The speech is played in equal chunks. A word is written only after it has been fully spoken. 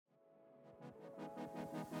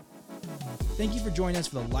Thank you for joining us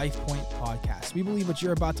for the Life Point podcast. We believe what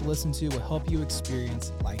you're about to listen to will help you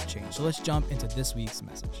experience life change. So let's jump into this week's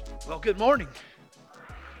message. Well, good morning.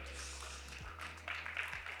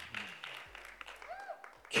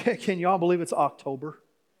 Can y'all believe it's October?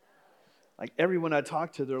 Like everyone I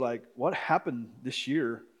talk to, they're like, what happened this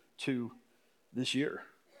year to this year?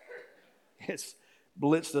 It's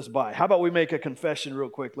blitzed us by. How about we make a confession real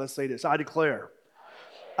quick? Let's say this. I declare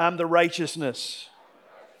I'm the righteousness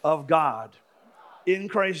of God in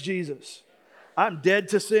Christ Jesus. I'm dead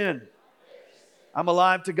to sin. I'm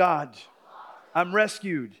alive to God. I'm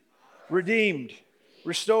rescued, redeemed,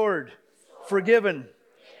 restored, forgiven,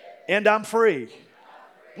 and I'm free.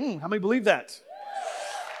 How many believe that?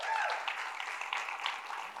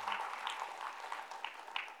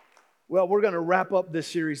 Well, we're going to wrap up this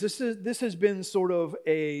series. This has been sort of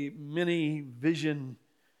a mini vision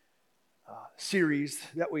series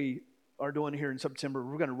that we are doing here in September.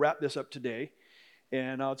 We're going to wrap this up today,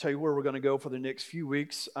 and I'll tell you where we're going to go for the next few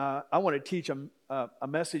weeks. I want to teach a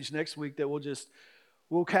message next week that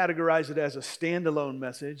we'll categorize it as a standalone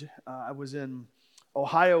message. I was in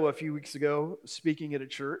Ohio a few weeks ago speaking at a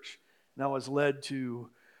church, and I was led to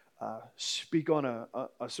speak on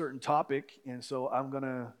a certain topic, and so I'm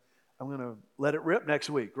gonna let it rip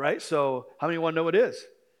next week, right? So how many want to know what it is?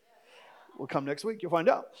 We'll come next week, you'll find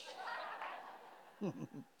out.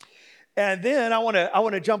 And then I want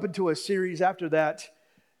to jump into a series after that,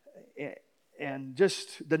 and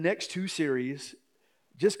just the next two series,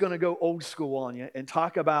 just going to go old school on you and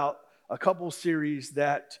talk about a couple series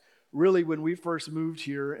that really, when we first moved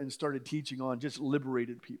here and started teaching on, just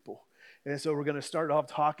liberated people. And so we're going to start off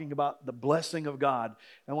talking about the blessing of God.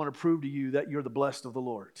 I want to prove to you that you're the blessed of the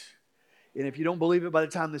Lord. And if you don't believe it by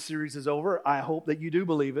the time the series is over, I hope that you do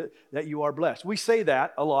believe it, that you are blessed. We say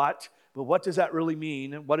that a lot, but what does that really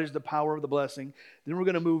mean? And what is the power of the blessing? Then we're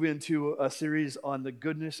going to move into a series on the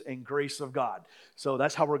goodness and grace of God. So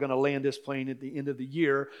that's how we're going to land this plane at the end of the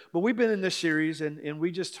year. But we've been in this series, and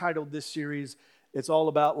we just titled this series, It's All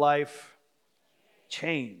About Life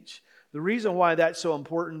Change. The reason why that's so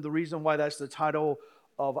important, the reason why that's the title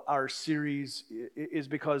of our series is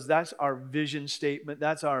because that's our vision statement.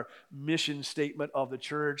 That's our mission statement of the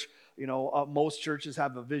church. You know, most churches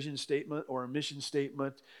have a vision statement or a mission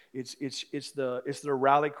statement. It's their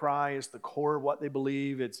rally cry. It's the core of what they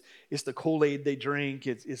believe. It's the Kool-Aid they drink.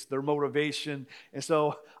 It's their motivation. And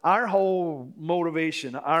so our whole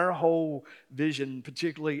motivation, our whole vision,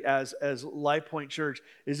 particularly as Life Point Church,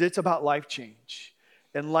 is it's about life change.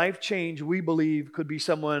 And life change, we believe, could be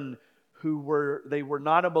someone who were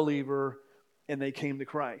not a believer and they came to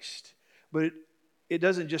Christ. But it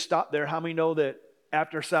doesn't just stop there. How many know that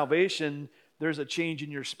after salvation, there's a change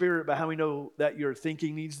in your spirit, but how many know that your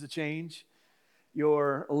thinking needs to change?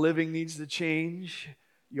 Your living needs to change.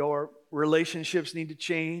 Your relationships need to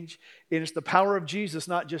change. And it's the power of Jesus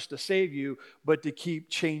not just to save you, but to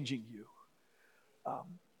keep changing you.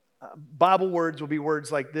 Bible words will be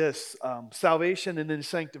words like this, salvation and then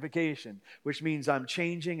sanctification, which means I'm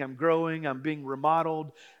changing, I'm growing, I'm being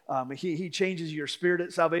remodeled. He changes your spirit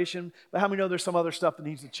at salvation, but how many know there's some other stuff that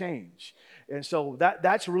needs to change? And so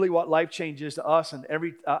that's really what life change is to us, and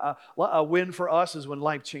every a win for us is when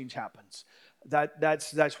life change happens.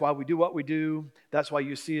 That's why we do what we do. That's why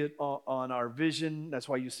you see it on our vision. That's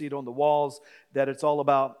why you see it on the walls, that it's all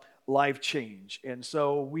about life change. And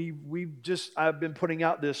so I've been putting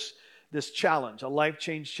out this challenge, a life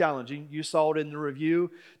change challenge. You saw it in the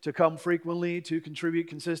review: to come frequently, to contribute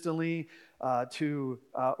consistently, I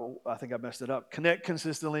think I messed it up, connect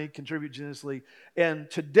consistently, contribute generously. And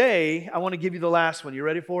today I want to give you the last one. You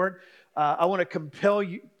ready for it? I want to compel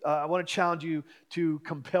you, I want to challenge you to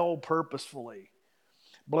compel purposefully.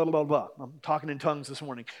 Blah, blah, blah. I'm talking in tongues this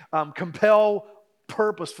morning. Compel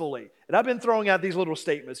purposefully. And I've been throwing out these little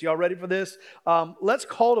statements. Y'all ready for this? Let's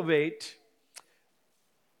cultivate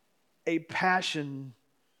a passion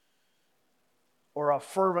or a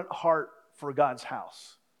fervent heart for God's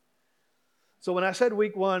house. So when I said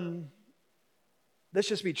week one, let's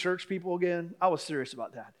just be church people again, I was serious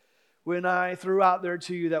about that. When I threw out there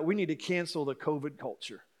to you that we need to cancel the COVID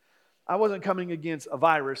culture, I wasn't coming against a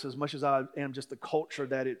virus as much as I am just the culture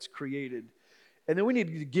that it's created. And then we need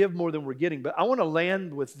to give more than we're getting. But I want to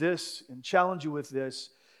land with this and challenge you with this.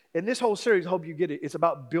 And this whole series, I hope you get it. It's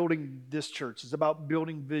about building this church. It's about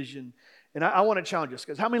building vision. And I want to challenge us,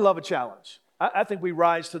 because how many love a challenge? I think we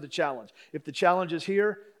rise to the challenge. If the challenge is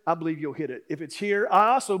here, I believe you'll hit it. If it's here,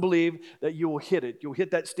 I also believe that you will hit it. You'll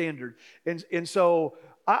hit that standard. And so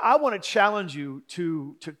I want to challenge you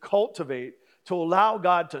to cultivate, to allow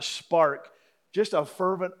God to spark just a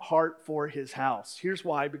fervent heart for his house. Here's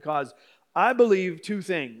why: because I believe two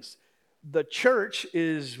things. the church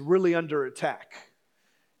is really under attack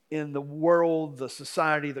in the world, the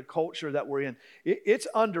society, the culture that we're in. It's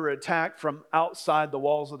under attack from outside the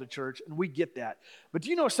walls of the church, and we get that. But do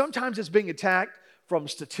you know sometimes it's being attacked from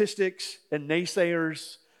statistics and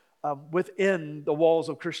naysayers within the walls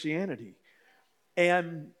of Christianity?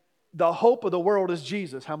 And the hope of the world is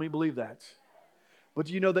Jesus. How many believe that? But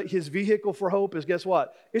do you know that his vehicle for hope is, guess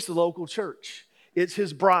what? It's the local church. It's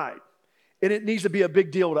his bride. And it needs to be a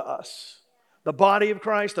big deal to us. The body of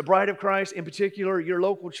Christ, the bride of Christ, in particular, your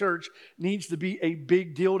local church needs to be a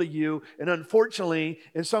big deal to you. And unfortunately,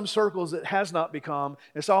 in some circles, it has not become.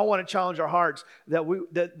 And so I want to challenge our hearts that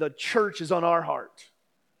the church is on our heart.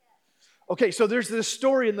 Okay, so there's this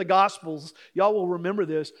story in the Gospels, y'all will remember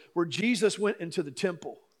this, where Jesus went into the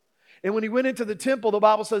temple. And when he went into the temple, the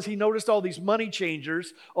Bible says he noticed all these money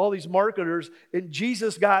changers, all these marketers, and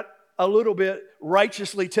Jesus got a little bit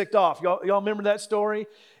righteously ticked off. Y'all remember that story?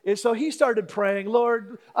 And so he started praying,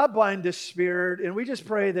 Lord, I bind this spirit, and we just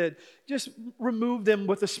pray that just remove them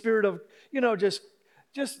with the spirit of,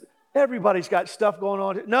 just everybody's got stuff going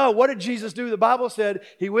on. No, what did Jesus do? The Bible said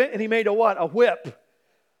he went and he made a what? A whip.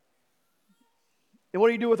 And what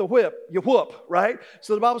do you do with a whip? You whoop, right?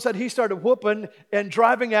 So the Bible said he started whooping and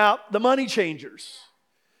driving out the money changers.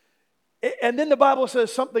 And then the Bible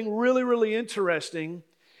says something really, really interesting.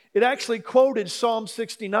 It actually quoted Psalm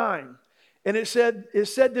 69. And it said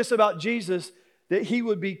this about Jesus, that he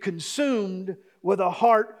would be consumed with a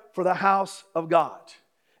heart for the house of God.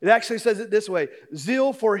 It actually says it this way: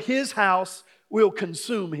 zeal for his house will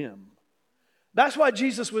consume him. That's why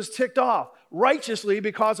Jesus was ticked off, righteously,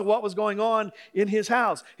 because of what was going on in his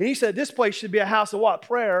house. And he said this place should be a house of what?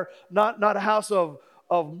 Prayer, not a house of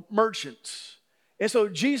merchants. And so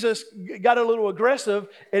Jesus got a little aggressive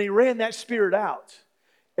and he ran that spirit out.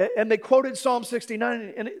 And they quoted Psalm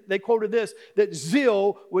 69, and they quoted this, that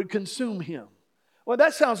zeal would consume him. Well,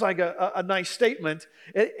 that sounds like a nice statement.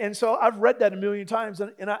 And so I've read that a million times,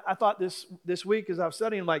 and I thought this week as I was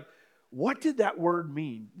studying, like, what did that word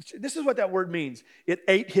mean? This is what that word means. It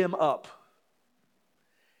ate him up.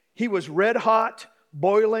 He was red hot,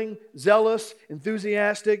 boiling, zealous,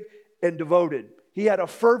 enthusiastic, and devoted. He had a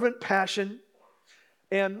fervent passion.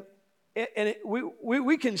 And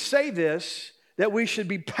we can say this, that we should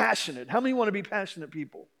be passionate. How many want to be passionate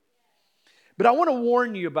people? But I want to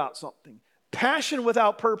warn you about something. Passion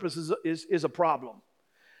without purpose is a problem.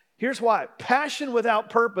 Here's why. Passion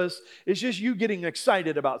without purpose is just you getting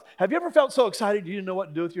excited about it. Have you ever felt so excited you didn't know what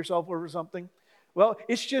to do with yourself over something? Well,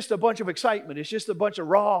 it's just a bunch of excitement. It's just a bunch of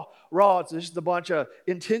raw. It's just a bunch of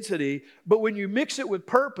intensity. But when you mix it with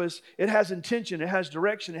purpose, it has intention, it has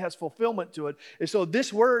direction, it has fulfillment to it. And so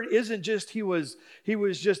this word isn't just he was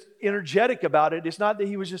just energetic about it. It's not that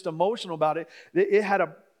he was just emotional about it.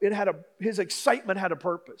 His excitement had a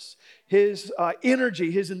purpose. His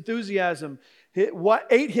energy, his enthusiasm, what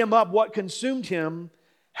ate him up, what consumed him,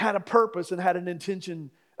 had a purpose and had an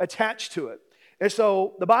intention attached to it. And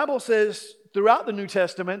so the Bible says throughout the New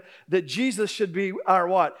Testament that Jesus should be our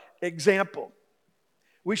what? Example.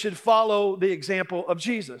 We should follow the example of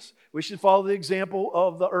Jesus. We should follow the example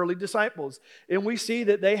of the early disciples. And we see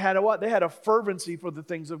that they had a what? They had a fervency for the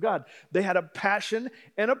things of God. They had a passion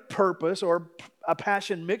and a purpose, or a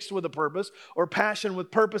passion mixed with a purpose, or passion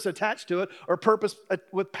with purpose attached to it, or purpose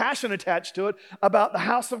with passion attached to it about the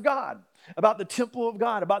house of God, about the temple of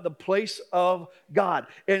God, about the place of God.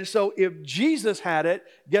 And so if Jesus had it,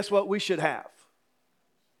 guess what we should have?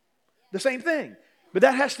 The same thing. But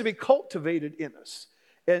that has to be cultivated in us.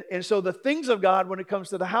 And so the things of God, when it comes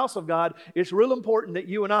to the house of God, it's real important that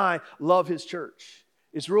you and I love his church.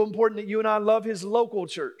 It's real important that you and I love his local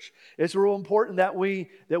church. It's real important that we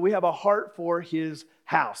have a heart for his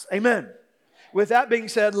house. Amen. With that being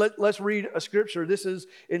said, let's read a scripture. This is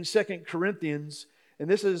in 2 Corinthians. And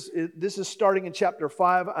this is starting in chapter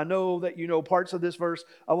 5. I know that you know parts of this verse.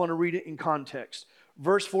 I want to read it in context.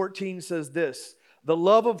 Verse 14 says this: the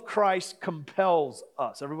love of Christ compels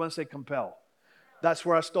us. Everyone say compel. That's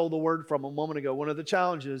where I stole the word from a moment ago. One of the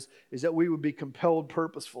challenges is that we would be compelled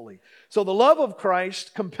purposefully. So the love of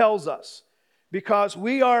Christ compels us because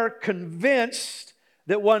we are convinced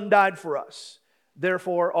that one died for us.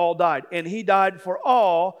 Therefore, all died. And he died for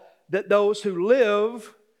all, that those who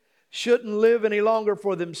live shouldn't live any longer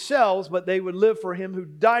for themselves, but they would live for him who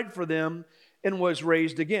died for them and was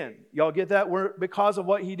raised again. Y'all get that? Because of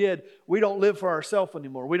what he did, we don't live for ourselves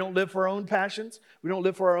anymore. We don't live for our own passions. We don't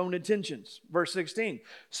live for our own intentions. Verse 16.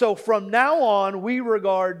 So from now on, we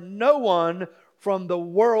regard no one from the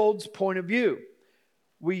world's point of view.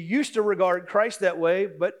 We used to regard Christ that way,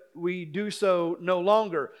 but we do so no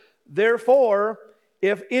longer. Therefore,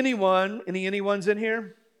 if anyone's in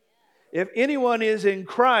here? If anyone is in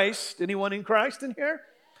Christ, anyone in Christ in here?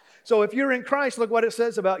 So if you're in Christ, look what it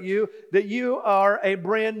says about you, that you are a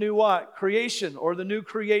brand new what? Creation, or the new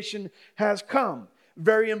creation has come.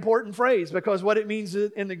 Very important phrase, because what it means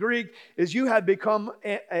in the Greek is you have become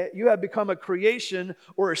a creation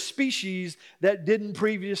or a species that didn't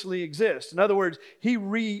previously exist. In other words, he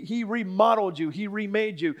remodeled you, he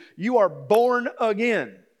remade you. You are born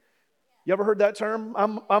again. You ever heard that term?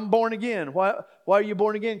 I'm born again. Why are you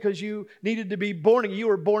born again? Because you needed to be born again. You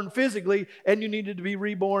were born physically and you needed to be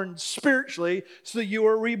reborn spiritually, so you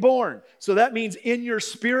were reborn. So that means in your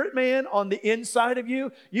spirit, man, on the inside of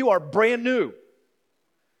you, you are brand new.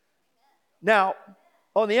 Now,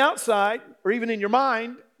 on the outside, or even in your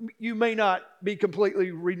mind, you may not be completely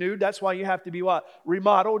renewed. That's why you have to be what?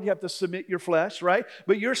 Remodeled. You have to submit your flesh, right?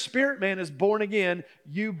 But your spirit, man, is born again.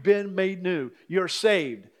 You've been made new. You're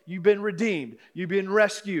saved. You've been redeemed. You've been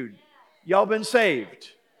rescued. Y'all been saved.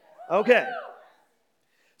 Okay.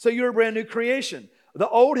 So you're a brand new creation. The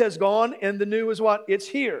old has gone and the new is what? It's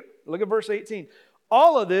here. Look at verse 18.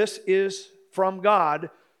 All of this is from God,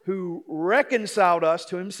 who reconciled us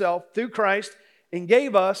to himself through Christ and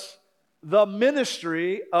gave us the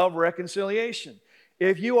ministry of reconciliation.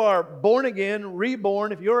 If you are born again,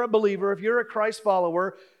 reborn, if you're a believer, if you're a Christ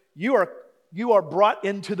follower, you are brought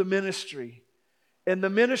into the ministry. And the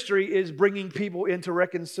ministry is bringing people into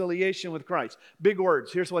reconciliation with Christ. Big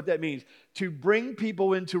words. Here's what that means. To bring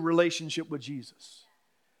people into relationship with Jesus.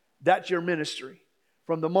 That's your ministry.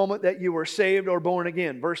 From the moment that you were saved or born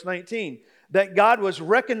again. Verse 19. That God was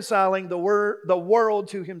reconciling the world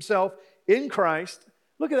to himself in Christ.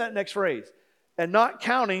 Look at that next phrase. And not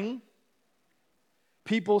counting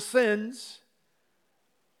people's sins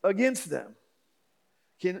against them.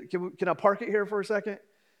 Can I park it here for a second?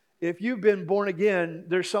 If you've been born again,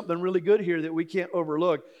 there's something really good here that we can't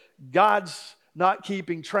overlook. God's not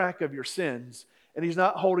keeping track of your sins, and he's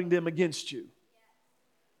not holding them against you.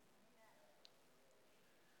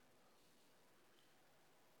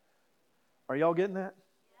 Are y'all getting that?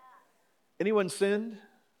 Anyone sinned?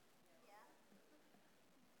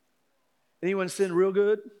 Anyone sinned real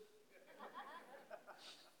good?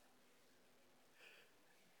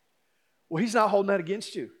 Well, he's not holding that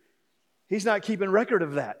against you. He's not keeping record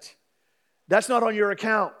of that. That's not on your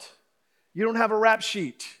account. You don't have a rap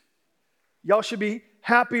sheet. Y'all should be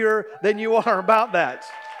happier than you are about that.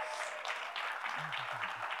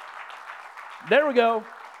 There we go.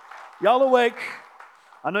 Y'all awake.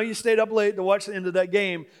 I know you stayed up late to watch the end of that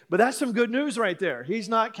game, but that's some good news right there. He's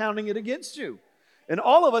not counting it against you. And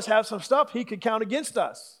all of us have some stuff he could count against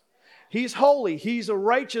us. He's holy. He's a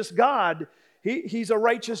righteous God. He's a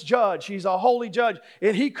righteous judge. He's a holy judge.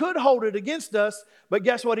 And he could hold it against us, but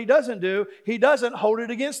guess what he doesn't do? He doesn't hold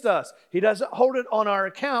it against us. He doesn't hold it on our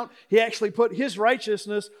account. He actually put his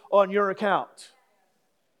righteousness on your account.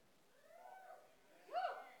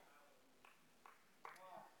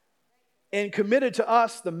 And committed to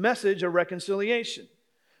us the message of reconciliation.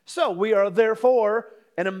 So we are therefore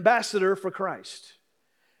an ambassador for Christ,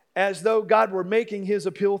 as though God were making his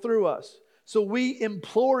appeal through us. So we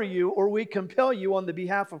implore you, or we compel you on the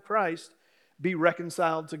behalf of Christ, be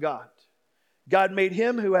reconciled to God. God made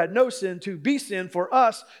him who had no sin to be sin for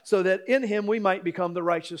us, so that in him we might become the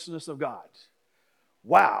righteousness of God.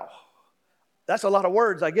 Wow. That's a lot of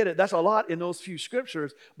words, I get it. That's a lot in those few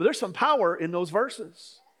scriptures, but there's some power in those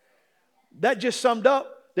verses. That just summed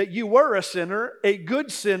up that you were a sinner, a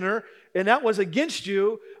good sinner, and that was against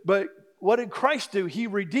you. But what did Christ do? He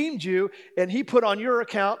redeemed you, and he put on your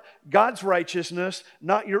account God's righteousness,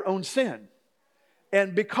 not your own sin.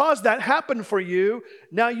 And because that happened for you,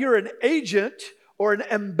 now you're an agent or an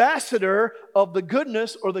ambassador of the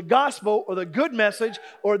goodness or the gospel or the good message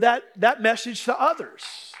or that message to others.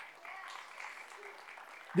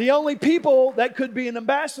 The only people that could be an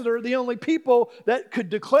ambassador, the only people that could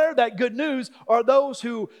declare that good news are those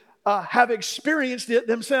who have experienced it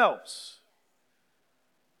themselves.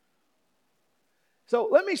 So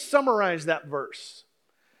let me summarize that verse.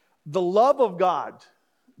 The love of God,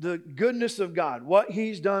 the goodness of God, what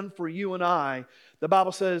he's done for you and I, the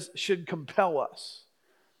Bible says should compel us.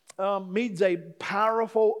 Means a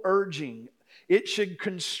powerful urging. It should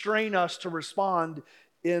constrain us to respond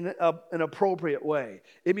in an appropriate way.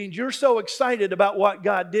 It means you're so excited about what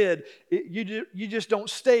God did, you just don't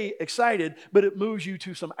stay excited, but it moves you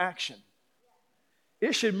to some action.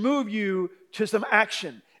 It should move you to some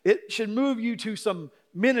action. It should move you to some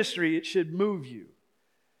ministry. It should move you.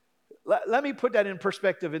 Let me put that in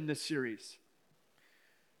perspective in this series.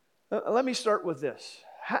 Let me start with this.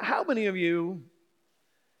 How many of you,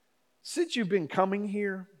 since you've been coming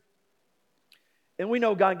here, and we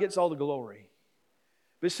know God gets all the glory,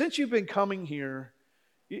 But since you've been coming here,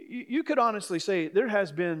 you could honestly say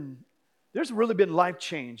there's really been life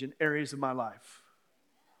change in areas of my life.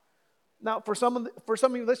 Now, for some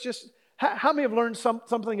of you, how many have learned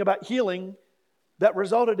something about healing that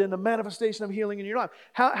resulted in the manifestation of healing in your life?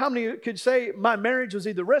 How many could say my marriage was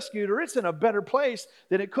either rescued or it's in a better place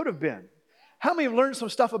than it could have been? How many have learned some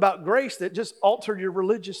stuff about grace that just altered your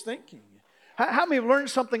religious thinking? How many have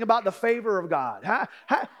learned something about the favor of God?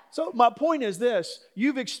 So my point is this: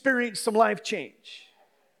 you've experienced some life change,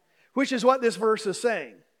 which is what this verse is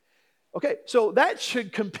saying. Okay, so that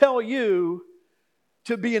should compel you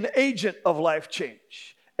to be an agent of life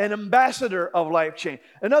change, an ambassador of life change.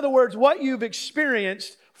 In other words, what you've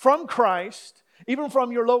experienced from Christ, even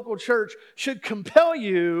from your local church, should compel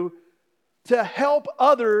you to help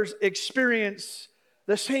others experience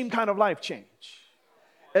the same kind of life change.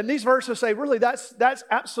 And these verses say, really, that's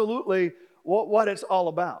absolutely what it's all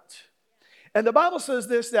about. And the Bible says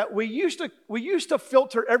this, that we used to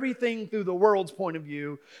filter everything through the world's point of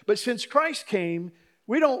view, but since Christ came,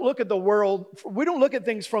 we don't look at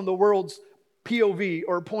things from the world's POV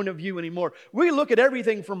or point of view anymore. We look at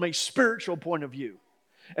everything from a spiritual point of view.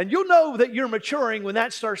 And you'll know that you're maturing when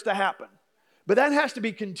that starts to happen. But that has to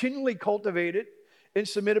be continually cultivated and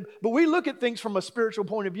submitted. But we look at things from a spiritual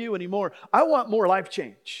point of view anymore. I want more life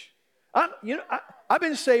change. I've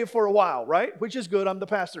been saved for a while, right? Which is good. I'm the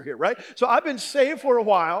pastor here, right? So I've been saved for a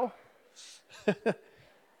while.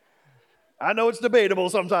 I know it's debatable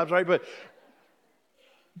sometimes, right?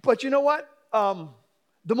 But you know what?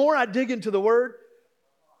 The more I dig into the Word,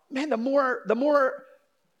 man, the more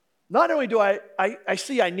not only do I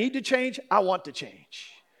see I need to change, I want to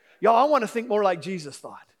change. Y'all, I want to think more like Jesus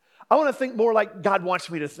thought. I want to think more like God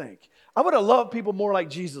wants me to think. I want to love people more like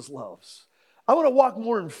Jesus loves. I want to walk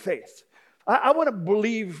more in faith. I want to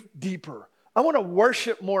believe deeper. I want to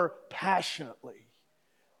worship more passionately.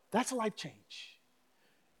 That's a life change.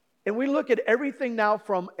 And we look at everything now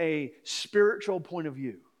from a spiritual point of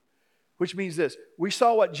view, which means this: we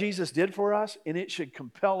saw what Jesus did for us, and it should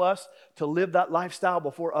compel us to live that lifestyle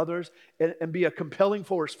before others and be a compelling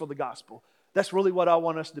force for the gospel. That's really what I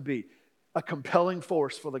want us to be, a compelling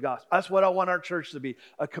force for the gospel. That's what I want our church to be,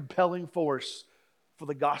 a compelling force for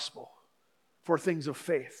the gospel, for things of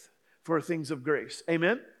faith, for things of grace.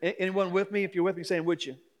 Amen? Anyone with me? If you're with me, saying, would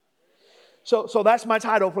you? So that's my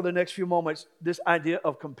title for the next few moments, this idea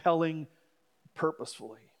of compelling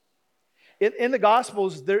purposefully. In the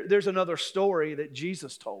Gospels, there's another story that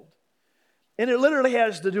Jesus told. And it literally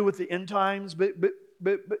has to do with the end times, but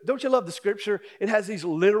don't you love the Scripture? It has these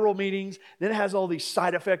literal meanings, then it has all these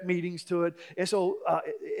side effect meanings to it. And so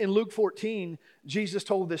in Luke 14, Jesus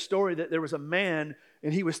told this story that there was a man,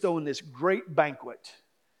 and he was throwing this great banquet,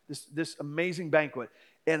 this amazing banquet.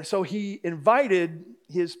 And so he invited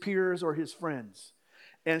his peers or his friends.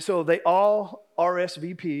 And so they all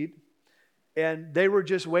RSVP'd. And they were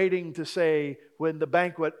just waiting to say when the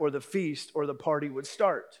banquet or the feast or the party would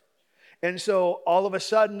start. And so all of a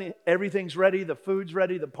sudden, everything's ready. The food's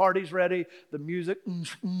ready. The party's ready. The music,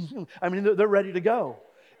 I mean, they're ready to go.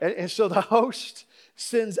 And so the host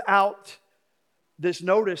sends out this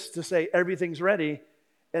notice to say everything's ready.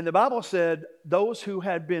 And the Bible said those who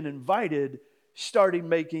had been invited started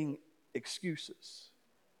making excuses.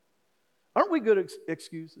 Aren't we good at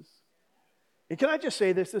excuses? And can I just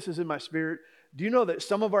say this? This is in my spirit. Do you know that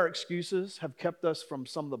some of our excuses have kept us from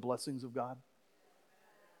some of the blessings of God?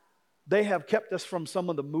 They have kept us from some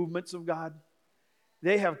of the movements of God.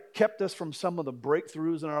 They have kept us from some of the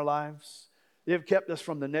breakthroughs in our lives. They have kept us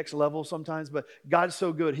from the next level sometimes, but God's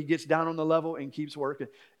so good. He gets down on the level and keeps working.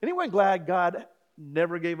 Anyone glad God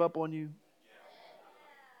never gave up on you?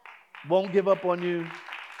 Won't give up on you?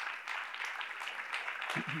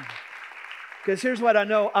 Because here's what I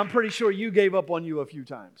know. I'm pretty sure you gave up on you a few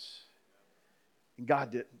times. And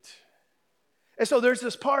God didn't. And so there's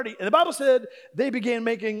this party. And the Bible said they began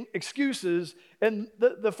making excuses. And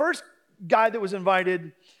the first guy that was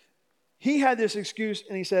invited, he had this excuse.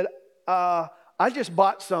 And he said, I just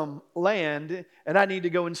bought some land and I need to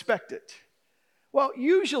go inspect it. Well,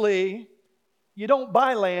 usually you don't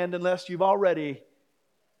buy land unless you've already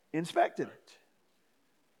inspected it.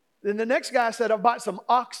 Then the next guy said, I bought some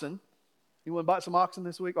oxen. Anyone bought some oxen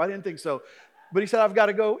this week? Well, I didn't think so. But he said, I've got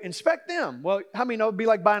to go inspect them. Well, how many know it'd be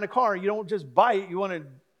like buying a car? You don't just buy it. You want to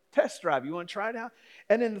test drive. You want to try it out.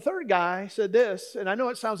 And then the third guy said this, and I know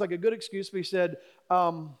it sounds like a good excuse, but he said,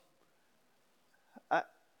 I'm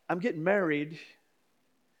getting married,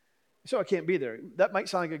 so I can't be there. That might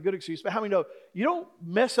sound like a good excuse, but how many know you don't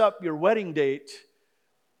mess up your wedding date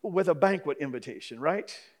with a banquet invitation,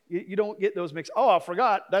 right? You don't get those mixed. Oh, I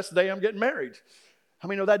forgot. That's the day I'm getting married. How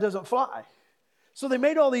many know that doesn't fly? So they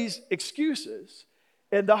made all these excuses.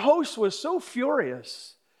 And the host was so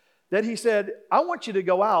furious that he said, I want you to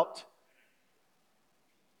go out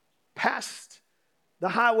past the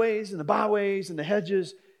highways and the byways and the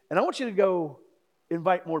hedges, and I want you to go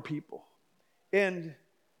invite more people. And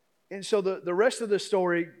so the rest of the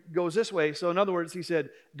story goes this way. So in other words, he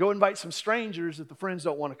said, go invite some strangers if the friends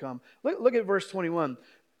don't want to come. Look at verse 21.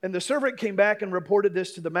 And the servant came back and reported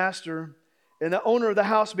this to the master, and the owner of the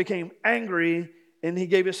house became angry, and he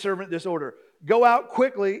gave his servant this order. Go out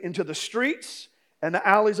quickly into the streets and the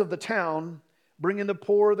alleys of the town, bringing the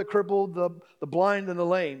poor, the crippled, the blind, and the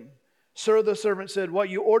lame. Sir, the servant said, what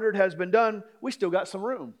you ordered has been done. We still got some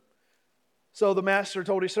room. So the master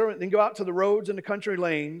told his servant, then go out to the roads and the country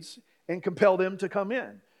lanes and compel them to come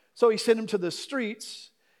in. So he sent him to the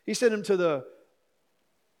streets. He sent him to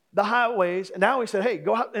the highways. And now he said, hey,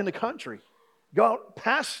 go out in the country. Go out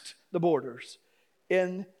past the borders.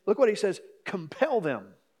 And look what he says, compel them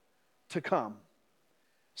to come.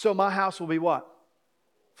 So my house will be what?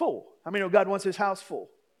 Full. How many know God wants his house full?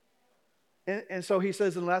 And so he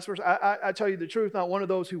says in the last verse, I tell you the truth, not one of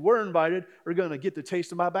those who were invited are going to get the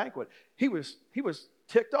taste of my banquet. He was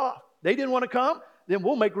ticked off. They didn't want to come, then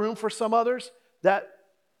we'll make room for some others that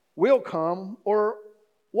will come or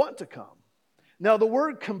want to come. Now the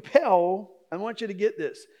word compel, I want you to get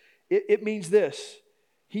this. It means this.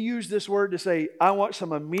 He used this word to say, I want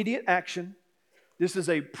some immediate action. This is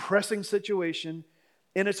a pressing situation.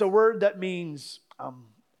 And it's a word that means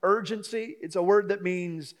urgency. It's a word that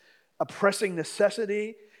means a pressing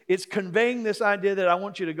necessity. It's conveying this idea that I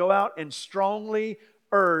want you to go out and strongly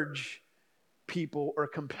urge people or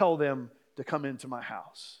compel them to come into my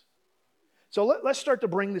house. So let's start to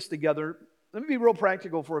bring this together. Let me be real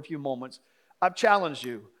practical for a few moments. I've challenged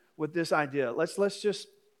you with this idea. Let's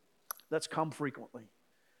come frequently.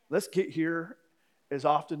 Let's get here as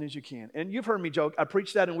often as you can. And you've heard me joke. I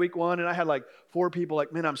preached that in week 1, and I had like 4 people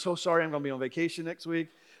like, man, I'm so sorry I'm going to be on vacation next week.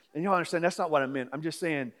 And you'll understand that's not what I meant. I'm just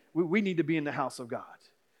saying we need to be in the house of God.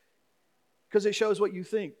 Because it shows what you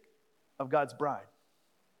think of God's bride.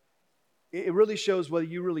 It really shows whether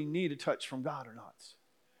you really need a touch from God or not.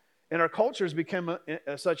 And our culture has become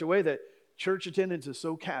such a way that church attendance is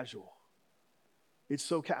so casual. It's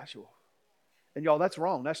so casual. And y'all, that's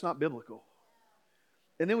wrong. That's not biblical.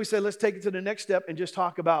 And then we say, let's take it to the next step and just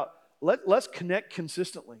talk about, let's connect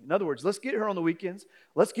consistently. In other words, let's get here on the weekends.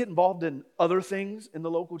 Let's get involved in other things in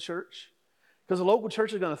the local church. Because the local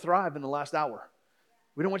church is going to thrive in the last hour.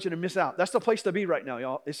 We don't want you to miss out. That's the place to be right now,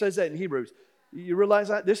 y'all. It says that in Hebrews. You realize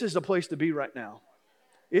that? This is the place to be right now.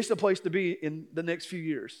 It's the place to be in the next few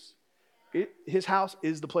years. His house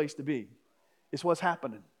is the place to be. It's what's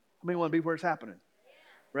happening. How many want to be where it's happening?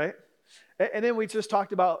 Right? And then we just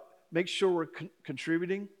talked about make sure we're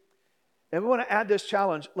contributing. And we want to add this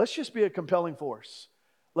challenge. Let's just be a compelling force.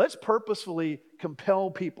 Let's purposefully compel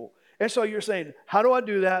people. And so you're saying, how do I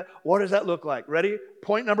do that? What does that look like? Ready?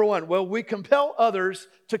 Point number 1. Well, we compel others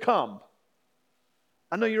to come.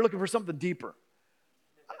 I know you're looking for something deeper.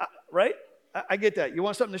 Right? I get that. You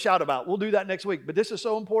want something to shout about. We'll do that next week. But this is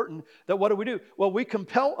so important that what do? Well, we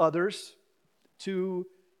compel others to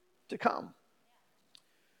come.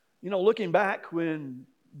 You know, looking back when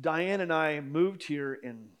Diane and I moved here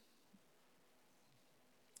in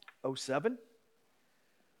 2007,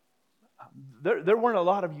 there weren't a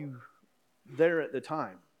lot of you there at the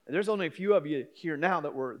time. There's only a few of you here now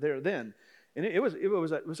that were there then. And it was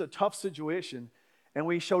a tough situation. And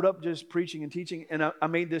we showed up just preaching and teaching. And I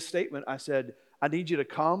made this statement. I said, I need you to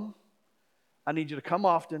come. I need you to come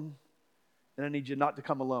often. And I need you not to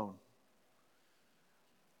come alone.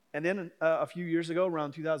 And then a few years ago,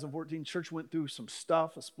 around 2014, church went through some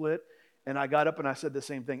stuff, a split. And I got up and I said the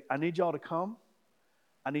same thing. I need y'all to come.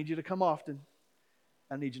 I need you to come often.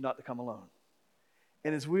 I need you not to come alone.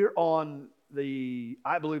 And as we're on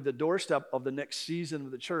I believe, the doorstep of the next season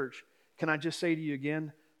of the church, can I just say to you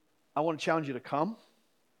again, I want to challenge you to come.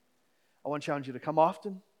 I want to challenge you to come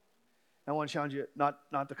often. I want to challenge you not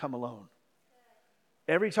to come alone.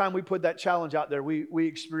 Every time we put that challenge out there, we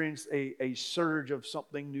experienced a surge of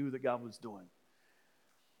something new that God was doing.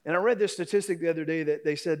 And I read this statistic the other day that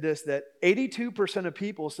they said this, that 82% of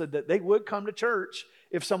people said that they would come to church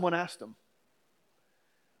if someone asked them.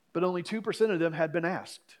 But only 2% of them had been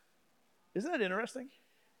asked. Isn't that interesting?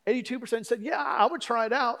 82% said, yeah, I would try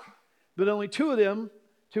it out. But only 2%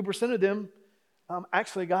 of them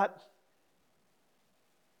actually got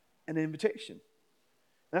an invitation.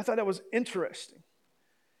 And I thought that was interesting.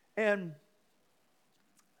 And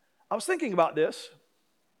I was thinking about this,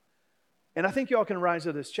 and I think y'all can rise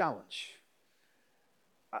to this challenge.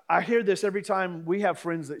 I hear this every time we have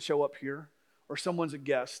friends that show up here, or someone's a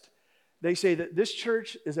guest, they say that this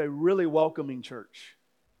church is a really welcoming church.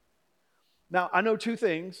 Now, I know two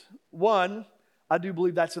things. One, I do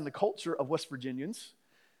believe that's in the culture of West Virginians.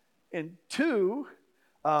 And two,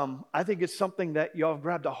 I think it's something that y'all have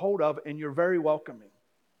grabbed a hold of and you're very welcoming.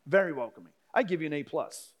 Very welcoming. I give you an A+.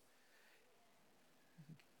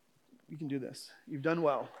 You can do this. You've done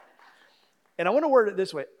well. And I want to word it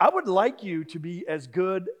this way. I would like you to be as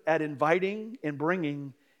good at inviting and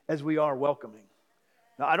bringing as we are welcoming.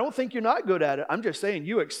 Now, I don't think you're not good at it. I'm just saying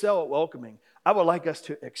you excel at welcoming. I would like us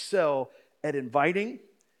to excel at inviting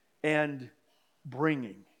and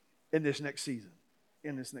bringing in this next season.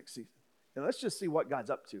 And let's just see what God's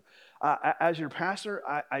up to. As your pastor,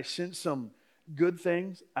 I sense some good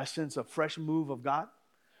things. I sense a fresh move of God.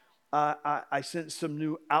 I sense some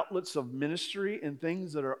new outlets of ministry and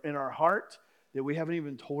things that are in our heart that we haven't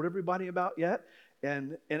even told everybody about yet.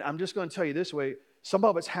 And I'm just going to tell you this way, some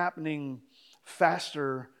of it's happening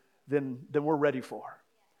faster than we're ready for.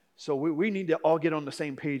 So we need to all get on the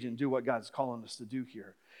same page and do what God's calling us to do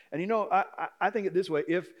here. And you know, I think it this way,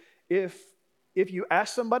 if you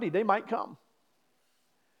ask somebody, they might come.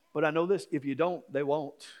 But I know this, if you don't, they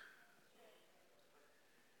won't.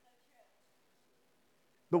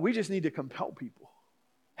 But we just need to compel people.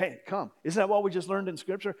 Hey, come. Isn't that what we just learned in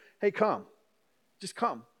Scripture? Hey, come. Just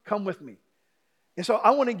come. Come with me. And so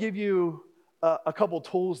I want to give you a couple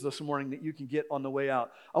tools this morning that you can get on the way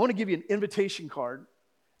out. I want to give you an invitation card,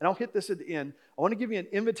 and I'll hit this at the end. I want to give you an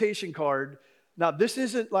invitation card. Now, this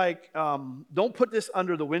isn't like, don't put this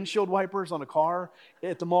under the windshield wipers on a car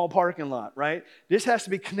at the mall parking lot, right? This has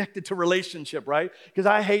to be connected to relationship, right? Because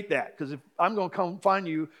I hate that. Because if I'm going to come find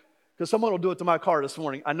you, because someone will do it to my car this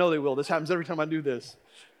morning. I know they will. This happens every time I do this.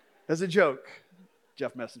 As a joke.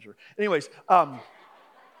 Jeff Messenger. Anyways, but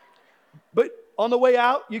on the way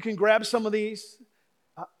out, you can grab some of these.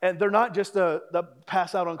 And they're not just the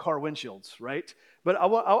pass out on car windshields, right? But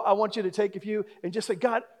I want you to take a few and just say,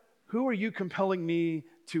 God, who are you compelling me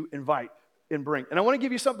to invite and bring? And I want to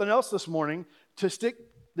give you something else this morning to stick.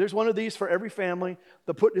 There's one of these for every family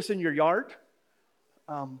to put this in your yard.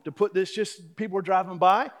 To put this, just people are driving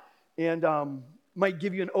by. And might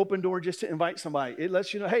give you an open door just to invite somebody. It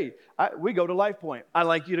lets you know, hey, we go to Life Point. I'd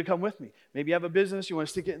like you to come with me. Maybe you have a business, you want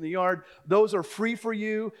to stick it in the yard. Those are free for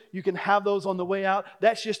you. You can have those on the way out.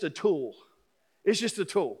 That's just a tool. It's just a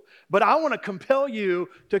tool. But I want to compel you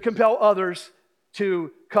to compel others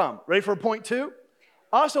to come. Ready for point 2?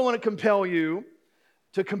 I also want to compel you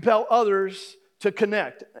to compel others to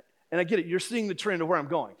connect. And I get it. You're seeing the trend of where I'm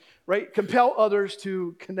going, right? Compel others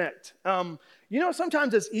to connect. You know,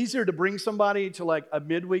 sometimes it's easier to bring somebody to like a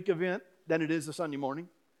midweek event than it is a Sunday morning.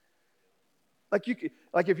 Like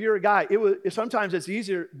if you're a guy, sometimes it's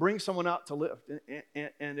easier to bring someone out to lift.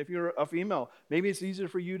 And if you're a female, maybe it's easier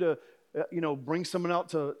for you to, bring someone out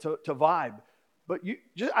to vibe. But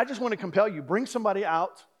I just want to compel you, bring somebody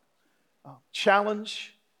out,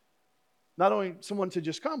 challenge. Not only someone to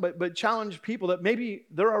just come, but challenge people that maybe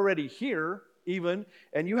they're already here even,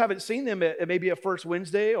 and you haven't seen them at maybe a First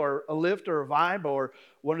Wednesday or a Lift or a Vibe or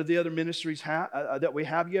one of the other ministries that we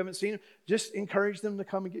have. You haven't seen them. Just encourage them to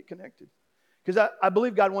come and get connected. Because I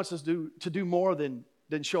believe God wants us to do more than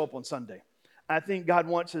show up on Sunday. I think God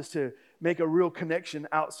wants us to make a real connection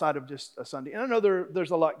outside of just a Sunday. And I know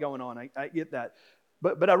there's a lot going on. I get that.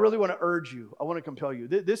 But I really want to urge you. I want to compel you.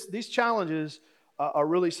 These challenges are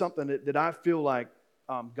really something that I feel like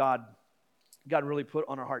God really put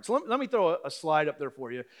on our hearts. So let me throw a slide up there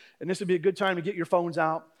for you. And this would be a good time to get your phones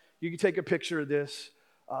out. You can take a picture of this.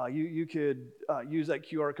 You could use that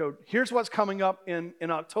QR code. Here's what's coming up in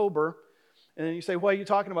October. And then you say, why are you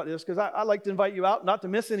talking about this? Because I'd like to invite you out not to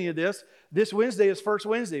miss any of this. This Wednesday is First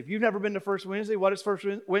Wednesday. If you've never been to First Wednesday, what is First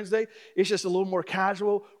Wednesday? It's just a little more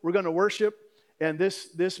casual. We're going to worship. And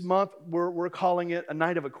this month, we're calling it a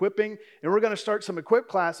night of equipping. And we're going to start some equip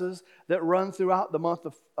classes that run throughout the month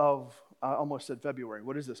of I almost said February.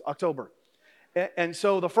 What is this? October. And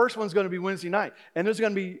so the first one's going to be Wednesday night. And there's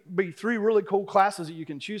going to be 3 really cool classes that you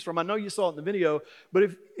can choose from. I know you saw it in the video,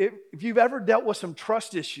 but if you've ever dealt with some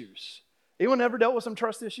trust issues, anyone ever dealt with some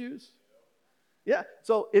trust issues? Yeah.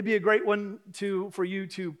 So it'd be a great one for you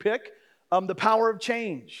to pick. The power of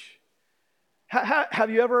change.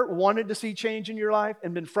 Have you ever wanted to see change in your life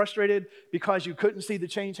and been frustrated because you couldn't see the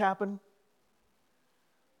change happen?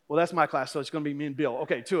 Well, that's my class, so it's going to be me and Bill.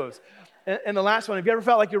 Okay, 2 of us. And the last one, have you ever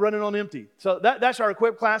felt like you're running on empty? So that's our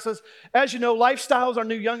equip classes. As you know, Lifestyles, our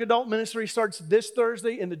new young adult ministry, starts this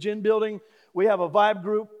Thursday in the Gin Building. We have a Vibe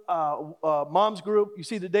group, Moms group. You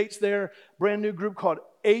see the dates there. Brand new group called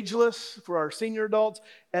Ageless for our senior adults.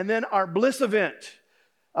 And then our Bliss event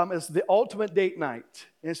is the ultimate date night.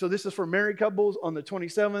 And so this is for married couples on the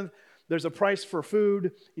 27th. There's a price for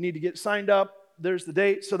food. You need to get signed up. There's the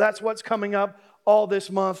date. So that's what's coming up all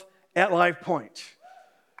this month at Life Point.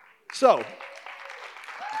 So,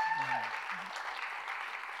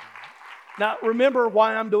 now remember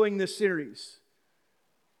why I'm doing this series.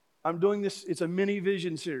 I'm doing this, it's a mini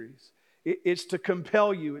vision series. It's to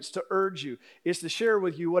compel you, it's to urge you, it's to share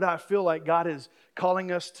with you what I feel like God is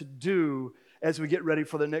calling us to do as we get ready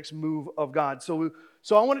for the next move of God. So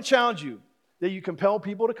I want to challenge you that you compel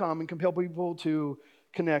people to come and compel people to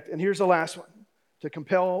connect. And here's the last one, to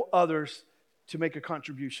compel others to make a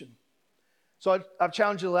contribution. So I've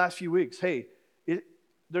challenged you the last few weeks. Hey,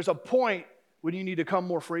 there's a point when you need to come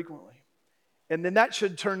more frequently. And then that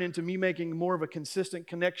should turn into me making more of a consistent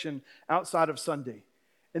connection outside of Sunday.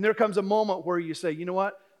 And there comes a moment where you say, you know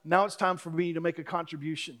what? Now it's time for me to make a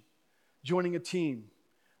contribution, joining a team,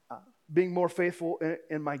 being more faithful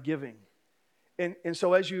in my giving. And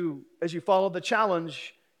so as you follow the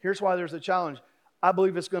challenge, here's why there's a challenge. I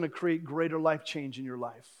believe it's going to create greater life change in your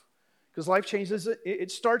life. Because life change, it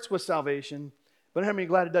starts with salvation, but how many are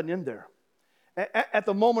glad it doesn't end there? At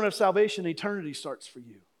the moment of salvation, eternity starts for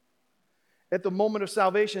you. At the moment of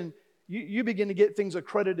salvation, you begin to get things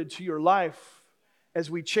accredited to your life as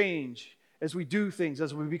we change, as we do things,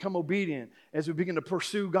 as we become obedient, as we begin to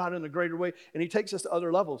pursue God in a greater way. And He takes us to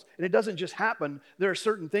other levels. And it doesn't just happen. There are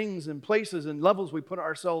certain things and places and levels we put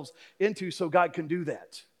ourselves into so God can do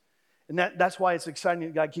that. And that's why it's exciting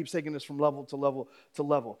that God keeps taking us from level to level to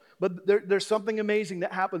level. But there's something amazing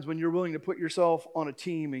that happens when you're willing to put yourself on a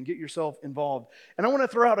team and get yourself involved. And I want to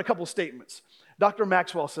throw out a couple statements. Dr.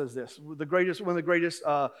 Maxwell says this, one of the greatest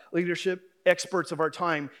leadership experts of our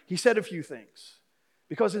time. He said a few things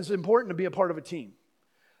because it's important to be a part of a team.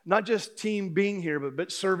 Not just team being here,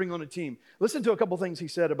 but serving on a team. Listen to a couple things he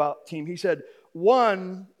said about team. He said,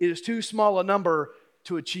 one is too small a number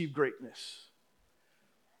to achieve greatness.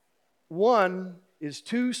 One is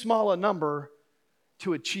too small a number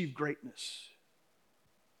to achieve greatness.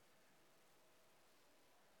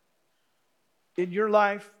 In your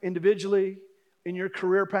life, individually, in your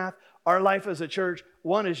career path, our life as a church,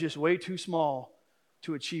 one is just way too small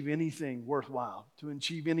to achieve anything worthwhile, to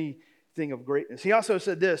achieve anything of greatness. He also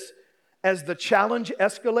said this, as the challenge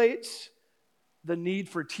escalates, the need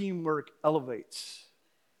for teamwork elevates.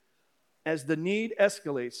 As the need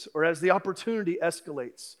escalates, or as the opportunity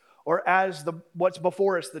escalates, or as what's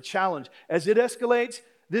before us, the challenge, as it escalates,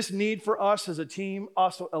 this need for us as a team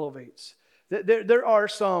also elevates. There are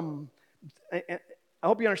some, I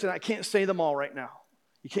hope you understand, I can't say them all right now.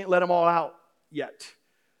 You can't let them all out yet.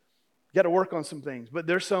 You got to work on some things, but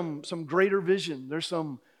there's some greater vision. There's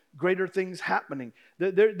some greater things happening.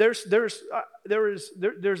 There's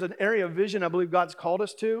an area of vision I believe God's called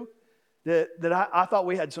us to that I thought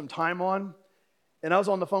we had some time on, and I was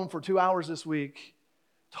on the phone for 2 hours this week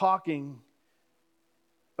talking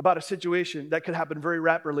about a situation that could happen very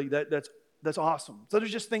rapidly. That's awesome. So there's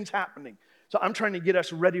just things happening. So I'm trying to get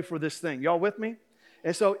us ready for this thing. Y'all with me?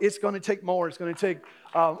 And so it's going to take more. It's going to take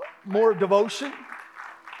more devotion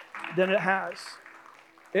than it has.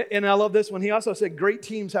 And I love this one. He also said, great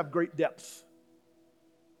teams have great depth.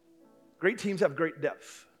 Great teams have great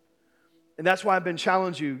depth. And that's why I've been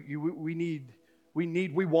challenging you.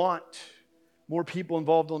 We want more people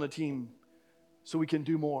involved on a team so we can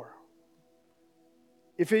do more.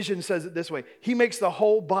 Ephesians says it this way. He makes the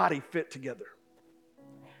whole body fit together.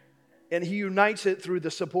 And He unites it through the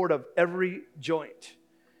support of every joint.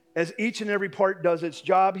 As each and every part does its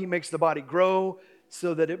job, He makes the body grow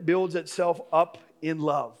so that it builds itself up in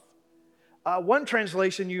love. One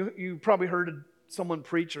translation you probably heard someone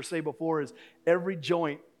preach or say before is every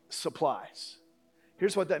joint supplies.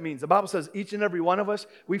 Here's what that means. The Bible says each and every one of us,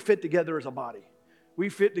 we fit together as a body. We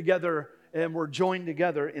fit together and we're joined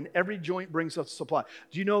together, and every joint brings us supply.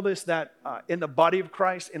 Do you know this, that in the body of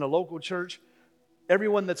Christ, in a local church,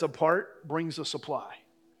 everyone that's a part brings a supply.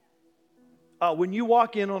 When you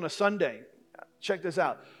walk in on a Sunday, check this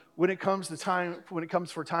out. When it comes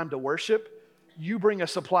for time to worship, you bring a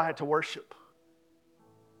supply to worship.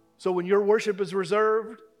 So when your worship is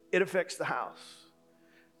reserved, it affects the house.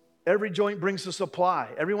 Every joint brings a supply.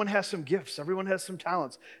 Everyone has some gifts. Everyone has some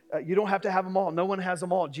talents. You don't have to have them all. No one has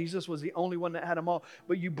them all. Jesus was the only one that had them all.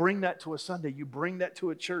 But you bring that to a Sunday. You bring that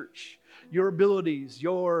to a church. Your abilities,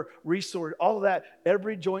 your resource, all of that,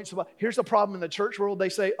 every joint supply. Here's the problem in the church world. They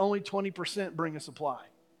say only 20% bring a supply.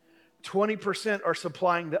 20% are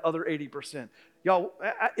supplying the other 80%. Y'all,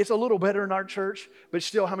 it's a little better in our church, but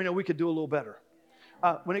still, how many know we could do a little better?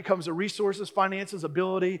 When it comes to resources, finances,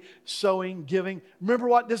 ability, sowing, giving. Remember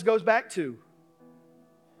what this goes back to.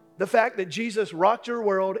 The fact that Jesus rocked your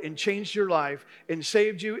world and changed your life and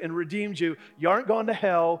saved you and redeemed you. You aren't going to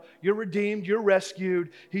hell. You're redeemed. You're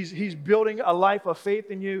rescued. He's building a life of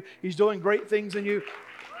faith in you. He's doing great things in you.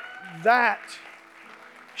 That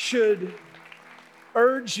should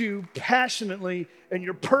urge you passionately, and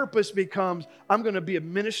your purpose becomes, I'm going to be a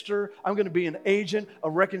minister. I'm going to be an agent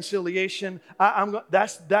of reconciliation.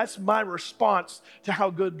 That's my response to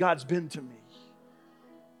how good God's been to me.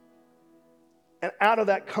 And out of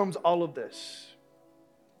that comes all of this.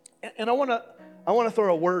 And I want to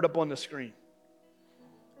throw a word up on the screen.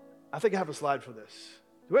 I think I have a slide for this.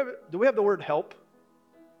 Do we have the word help?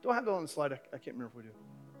 Do I have that on the slide? I can't remember if we do.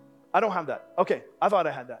 I don't have that. Okay, I thought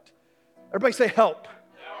I had that. Everybody say help.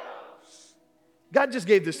 God just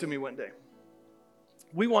gave this to me one day.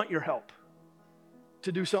 We want your help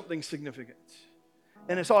to do something significant.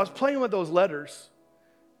 And so I was playing with those letters,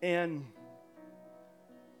 and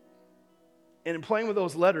in playing with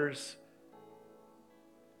those letters,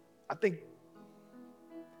 I think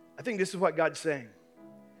this is what God's saying.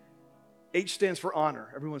 H stands for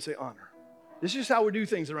honor. Everyone say honor. This is just how we do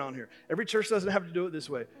things around here. Every church doesn't have to do it this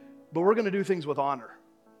way, but we're going to do things with honor.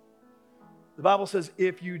 The Bible says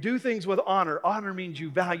if you do things with honor, honor means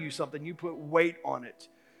you value something. You put weight on it.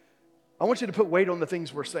 I want you to put weight on the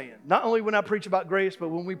things we're saying. Not only when I preach about grace, but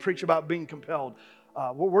when we preach about being compelled.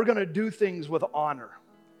 We're going to do things with honor.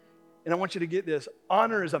 And I want you to get this.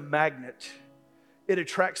 Honor is a magnet. It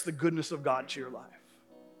attracts the goodness of God to your life.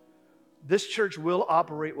 This church will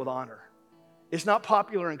operate with honor. It's not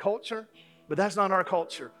popular in culture, but that's not our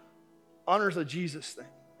culture. Honor is a Jesus thing.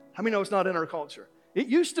 How many know it's not in our culture? It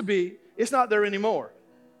used to be. It's not there anymore.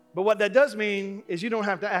 But what that does mean is you don't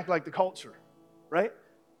have to act like the culture, right?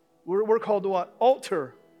 We're called to what?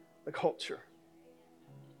 Alter the culture.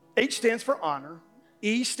 H stands for honor.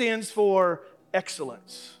 E stands for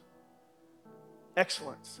excellence.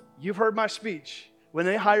 Excellence. You've heard my speech. When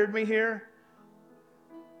they hired me here,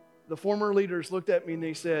 the former leaders looked at me and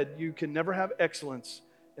they said, you can never have excellence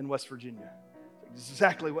in West Virginia. That's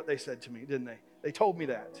exactly what they said to me, didn't they? They told me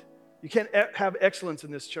that. You can't have excellence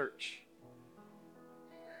in this church.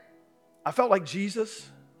 I felt like Jesus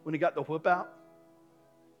when he got the whip out.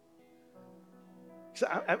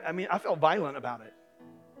 I felt violent about it.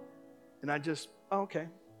 And I just, okay.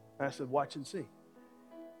 And I said, watch and see.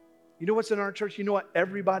 You know what's in our church? You know what?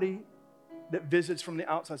 Everybody that visits from the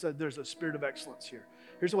outside said there's a spirit of excellence here.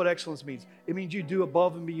 Here's what excellence means. It means you do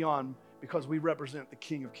above and beyond because we represent the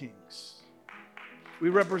King of Kings. We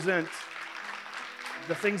represent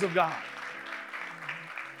the things of God.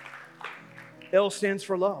 L stands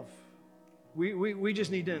for love. We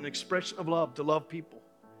just need an expression of love to love people.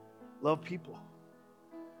 Love people.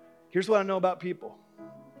 Here's what I know about people.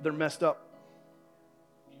 They're messed up.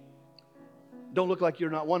 Don't look like you're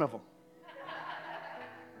not one of them.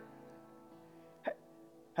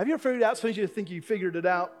 Have you ever figured it out? As soon as you think you figured it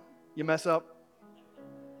out, you mess up.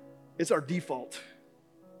 It's our default.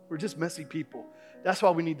 We're just messy people. That's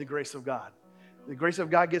why we need the grace of God. The grace of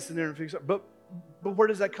God gets in there and fixes it. But where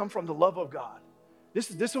does that come from? The love of God. This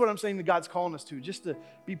is what I'm saying that God's calling us to. Just to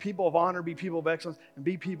be people of honor, be people of excellence, and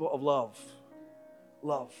be people of love.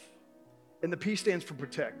 Love. And the P stands for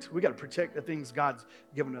protect. We got to protect the things God's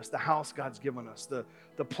given us, the house God's given us, the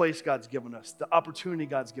place God's given us, the opportunity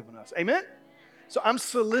God's given us. Amen? So I'm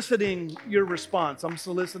soliciting your response. I'm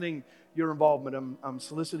soliciting your involvement. I'm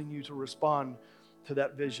soliciting you to respond to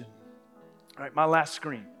that vision. All right, my last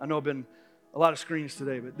screen. I know I've been a lot of screens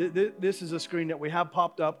today, but this is a screen that we have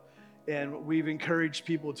popped up, and we've encouraged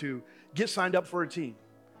people to get signed up for a team.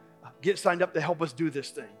 Get signed up to help us do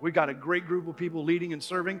this thing. We've got a great group of people leading and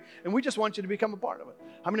serving, and we just want you to become a part of it.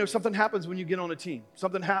 How many know something happens when you get on a team?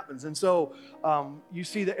 Something happens. And so you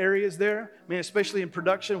see the areas there. I mean, especially in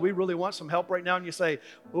production, we really want some help right now. And you say,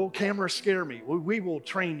 well, cameras scare me. Well, we will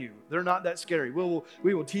train you. They're not that scary.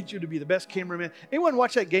 We will teach you to be the best cameraman. Anyone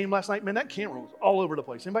watch that game last night? Man, that camera was all over the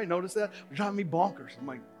place. Anybody notice that? They're driving me bonkers. I'm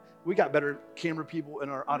like, we got better camera people in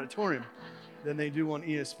our auditorium than they do on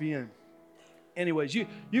ESPN. Anyways,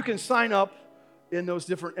 you can sign up in those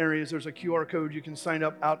different areas. There's a QR code. You can sign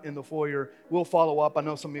up out in the foyer. We'll follow up. I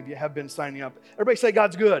know some of you have been signing up. Everybody say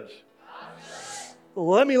God's good.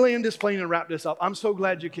 Let me land this plane and wrap this up. I'm so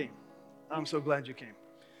glad you came. I'm so glad you came.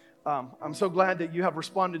 I'm so glad that you have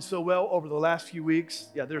responded so well over the last few weeks.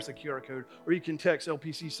 Yeah, there's a QR code. Or you can text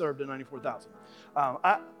LPC served to 94,000.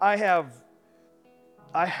 I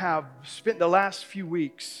have spent the last few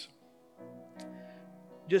weeks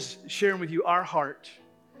just sharing with you our heart,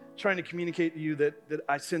 trying to communicate to you that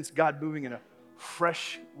I sense God moving in a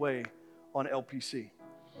fresh way on LPC.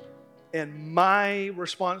 And my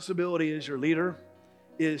responsibility as your leader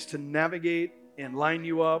is to navigate and line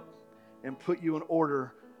you up and put you in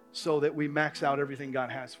order so that we max out everything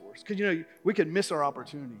God has for us. Because, we can miss our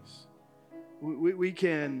opportunities. We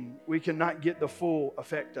cannot get the full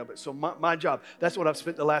effect of it. So my job, that's what I've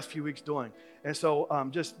spent the last few weeks doing. And so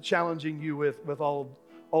just challenging you with all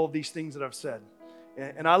of these things that I've said.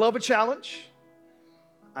 And I love a challenge.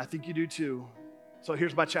 I think you do too. So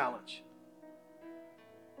here's my challenge.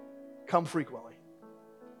 Come frequently.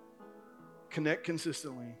 Connect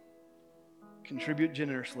consistently. Contribute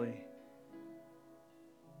generously.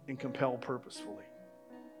 And compel purposefully.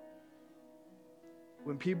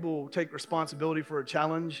 When people take responsibility for a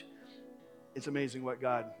challenge, it's amazing what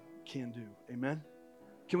God can do. Amen?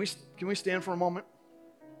 Can we stand for a moment?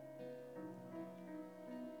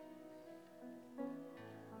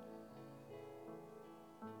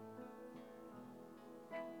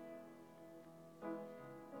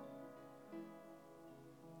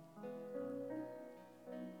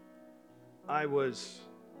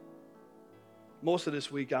 Most of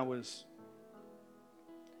this week I was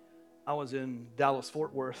in Dallas,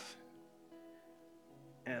 Fort Worth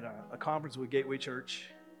at a conference with Gateway Church.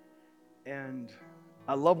 And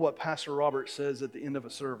I love what Pastor Robert says at the end of a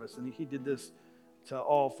service. And he did this to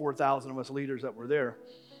all 4,000 of us leaders that were there.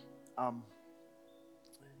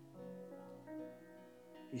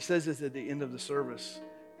 He says this at the end of the service.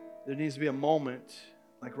 There needs to be a moment,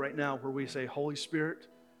 like right now, where we say, Holy Spirit,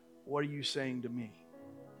 what are you saying to me?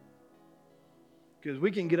 Because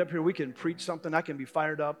we can get up here, we can preach something, I can be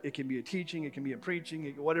fired up. It can be a teaching, it can be a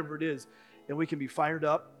preaching, whatever it is. And we can be fired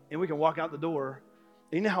up, and we can walk out the door.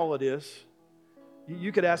 And you know how it is.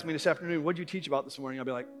 You could ask me this afternoon, what did you teach about this morning? I'll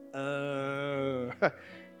be like,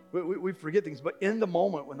 we forget things. But in the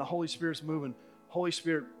moment when the Holy Spirit's moving, Holy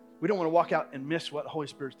Spirit, we don't want to walk out and miss what the Holy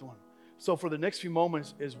Spirit's doing. So for the next few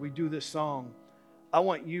moments as we do this song, I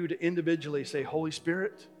want you to individually say, Holy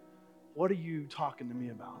Spirit, what are you talking to me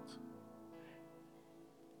about?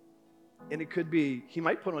 And it could be, he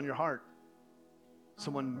might put on your heart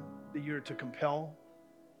someone that you're to compel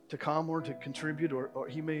to come or to contribute, or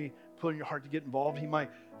he may put on your heart to get involved. He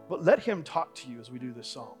might, but let him talk to you as we do this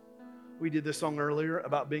song. We did this song earlier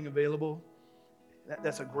about being available.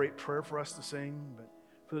 That's a great prayer for us to sing. But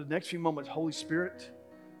for the next few moments, Holy Spirit,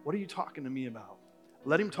 what are you talking to me about?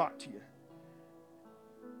 Let him talk to you.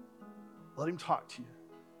 Let him talk to you.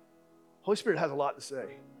 Holy Spirit has a lot to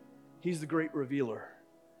say. He's the great revealer.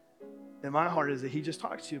 And my heart is that he just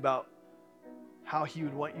talks to you about how he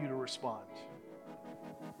would want you to respond.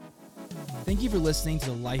 Thank you for listening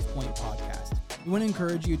to the LifePoint podcast. We want to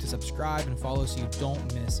encourage you to subscribe and follow so you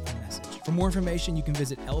don't miss a message. For more information, you can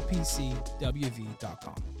visit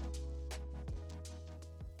lpcwv.com.